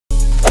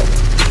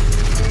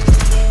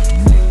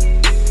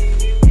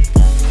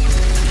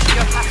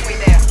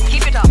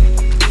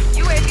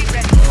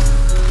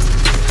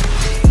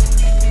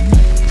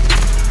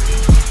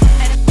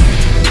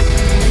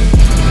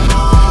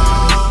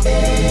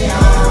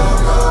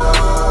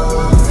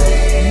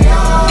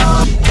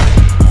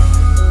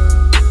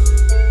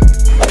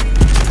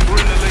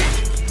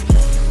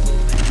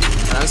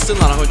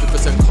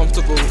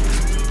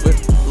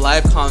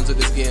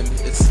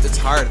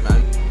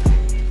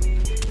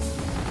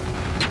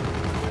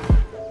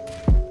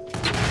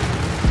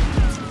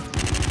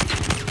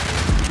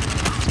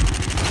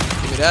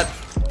that.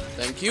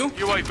 Thank you.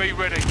 UAV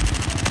ready.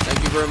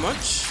 Thank you very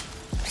much.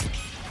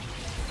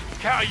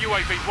 Counter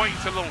UAV waiting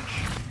to launch.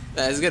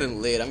 Man, it's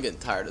getting late. I'm getting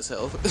tired as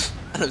hell.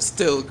 And I'm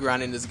still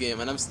grinding this game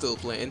and I'm still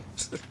playing.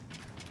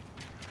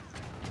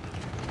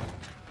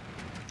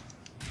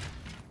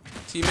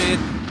 Teammate.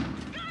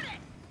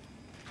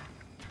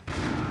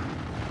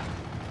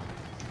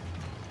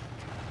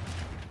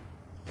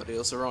 What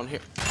else around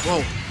here?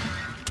 Whoa.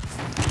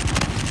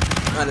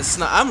 Man, it's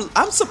not.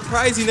 I'm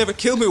surprised he never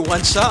killed me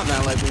one shot,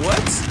 man. Like what?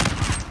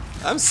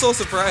 I'm so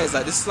surprised.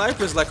 Like this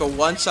sniper is like a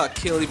one-shot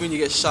kill even when you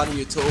get shot in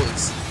your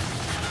toes.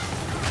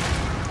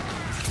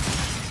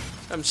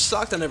 I'm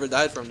shocked I never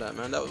died from that,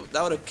 man.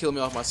 That would have killed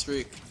me off my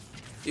streak.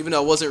 Even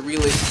though I wasn't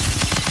really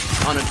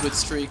on a good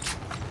streak.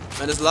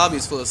 Man, this lobby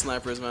is full of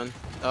snipers, man.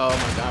 Oh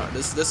my god,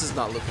 this is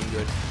not looking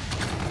good.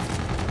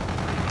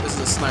 This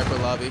is a sniper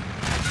lobby.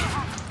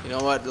 You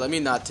know what? Let me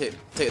not take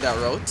that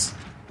route.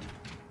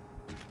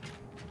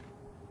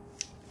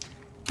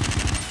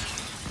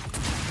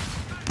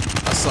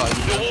 I saw you,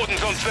 man.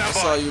 I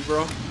saw you,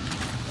 bro.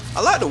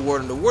 I like the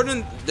warden. The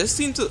warden, they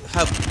seem to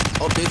have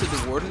updated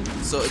the warden,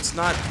 so it's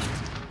not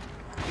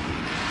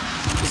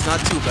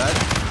too bad.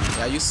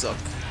 Yeah, you suck.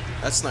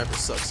 That sniper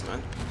sucks,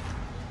 man.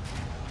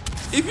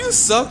 If you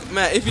suck,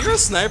 man, if you're a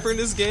sniper in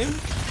this game,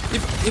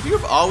 if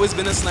you've always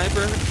been a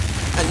sniper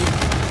and you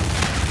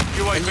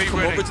come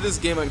over to this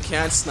game and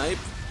can't snipe,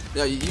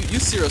 yeah, you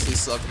seriously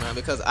suck, man.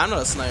 Because I'm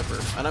not a sniper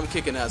and I'm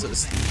kicking ass with the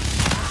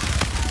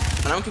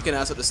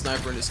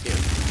sniper in this game.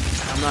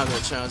 I'm not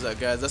gonna challenge that,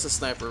 guys. That's a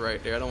sniper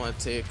right there. I don't want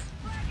to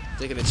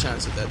taking a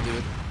chance with that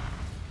dude.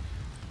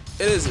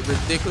 It is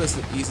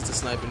ridiculously easy to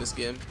snipe in this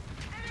game.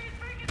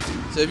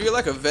 So if you're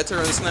like a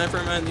veteran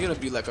sniper, man, you're gonna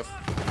be like a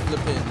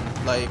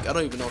flipping, like, I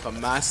don't even know, like a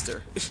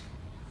master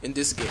in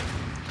this game.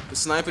 The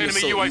sniping is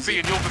so UAV easy.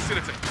 in your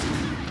vicinity.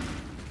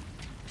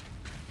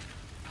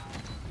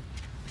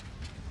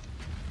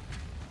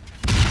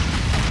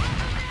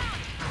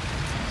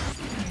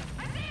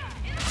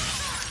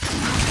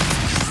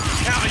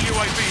 Counter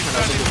UAV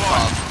standing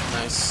by.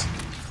 Nice.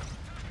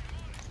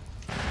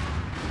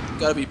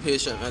 Gotta be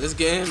patient, man. This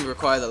game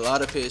requires a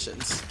lot of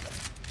patience.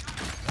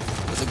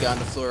 There's a guy on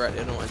the floor right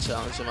there. I don't want to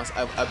challenge him. I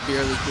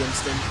barely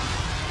glimpsed him.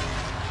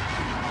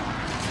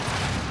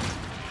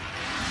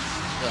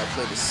 Yeah, I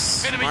play this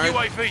smart. Enemy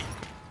UAV.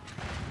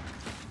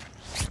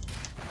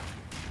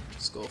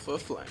 Let's go for a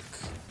flank.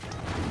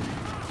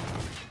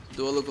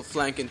 Do a little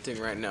flanking thing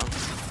right now.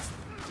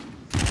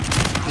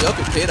 Yup,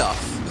 it paid off.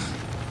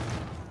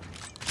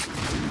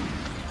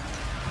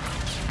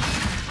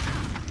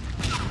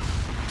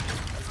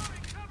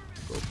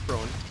 Go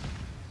prone.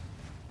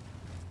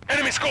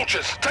 Enemy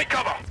scorchers, take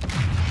cover.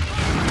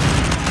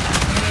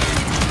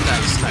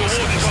 Nice, nice. The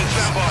warden's on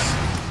standby.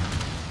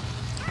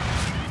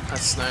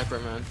 That's sniper,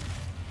 man.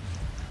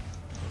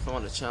 If I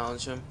want to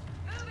challenge him.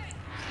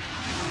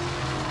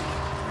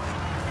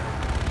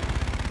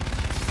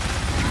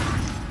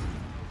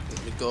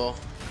 Let me go.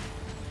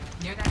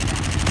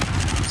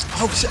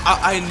 Oh shit,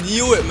 I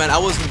knew it, man. I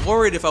was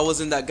worried if I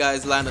was in that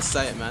guy's line of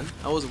sight, man.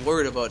 I was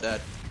worried about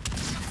that.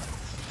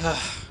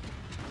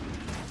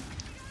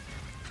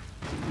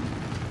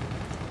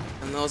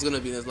 And I was gonna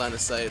be in his line of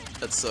sight.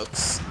 That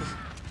sucks.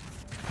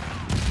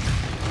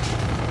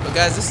 But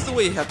guys, this is the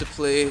way you have to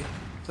play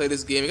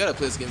this game. You gotta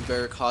play this game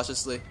very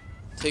cautiously.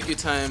 Take your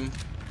time,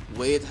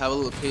 wait, have a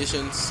little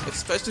patience,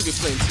 especially if you're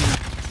playing team.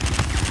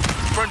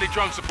 Friendly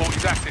drone support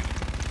is active.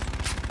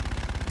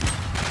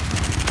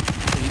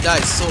 And you die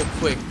so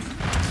quick.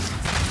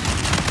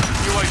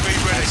 UAV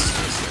ready. Nice,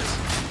 nice, nice.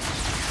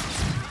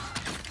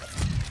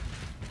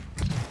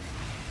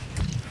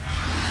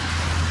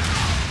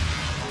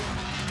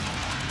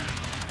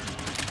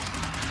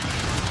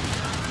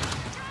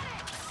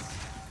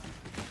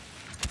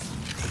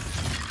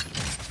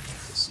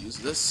 Let's use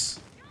this.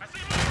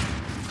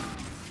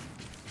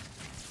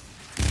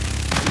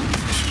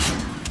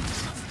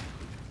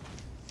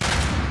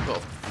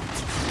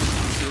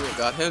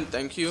 Got him,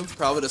 thank you.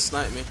 Probably would have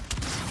sniped me.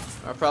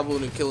 I probably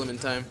wouldn't kill him in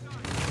time.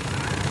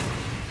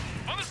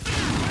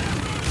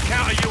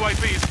 Counter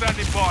UAV is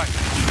standing by.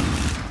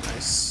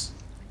 Nice.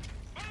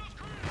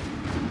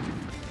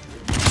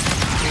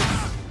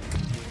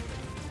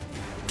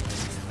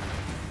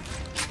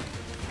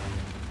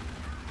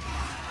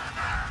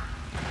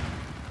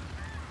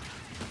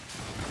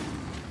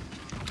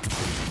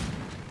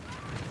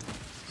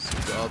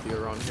 So I'll be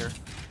around here.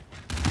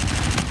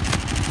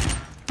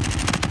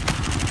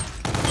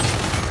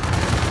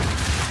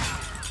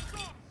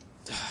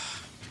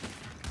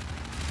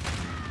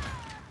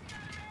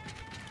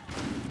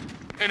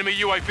 Enemy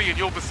UAV in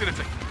your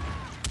vicinity.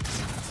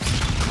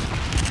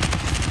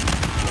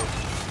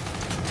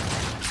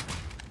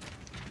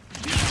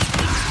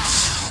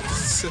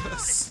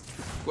 Jesus.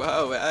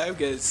 Wow, I'm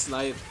getting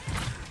sniped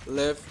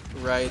left,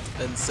 right,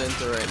 and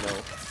center right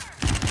now.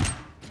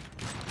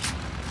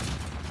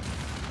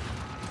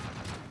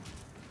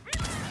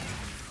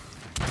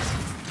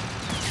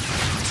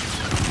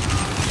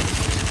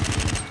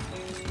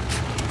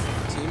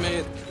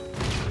 Teammate.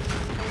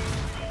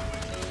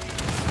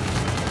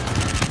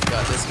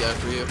 Got this guy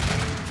for you.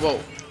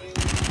 Whoa.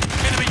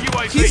 Enemy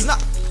UAV. He's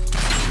not.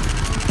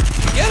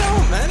 Get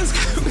out, man. This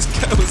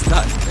guy was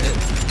not dead.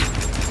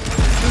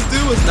 This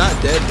dude was not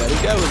dead, but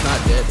this guy was not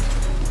dead.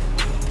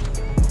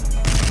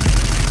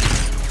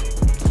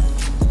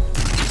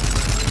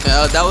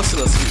 Yeah, that was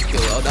still a sweet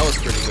kill. Oh, that was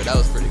pretty good. That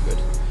was pretty good.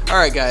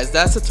 Alright, guys.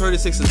 That's a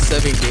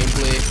 36-7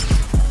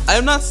 gameplay. I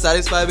am not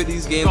satisfied with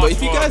these games, but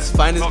if you guys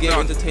find this game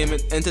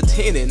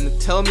entertaining,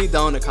 tell me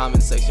down in the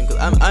comment section, because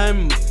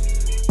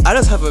I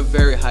just have a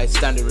very high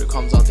standard when it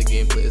comes down to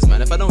gameplays,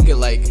 man. If I don't get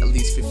like at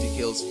least 50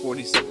 kills,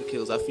 47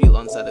 kills, I feel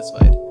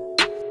unsatisfied.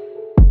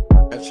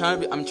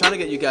 I'm trying to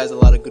get you guys a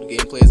lot of good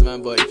gameplays,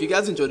 man. But if you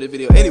guys enjoyed the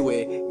video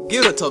anyway,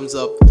 give it a thumbs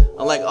up.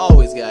 And like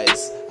always,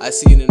 guys, I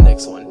see you in the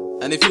next one.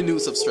 And if you're new,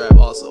 subscribe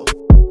also.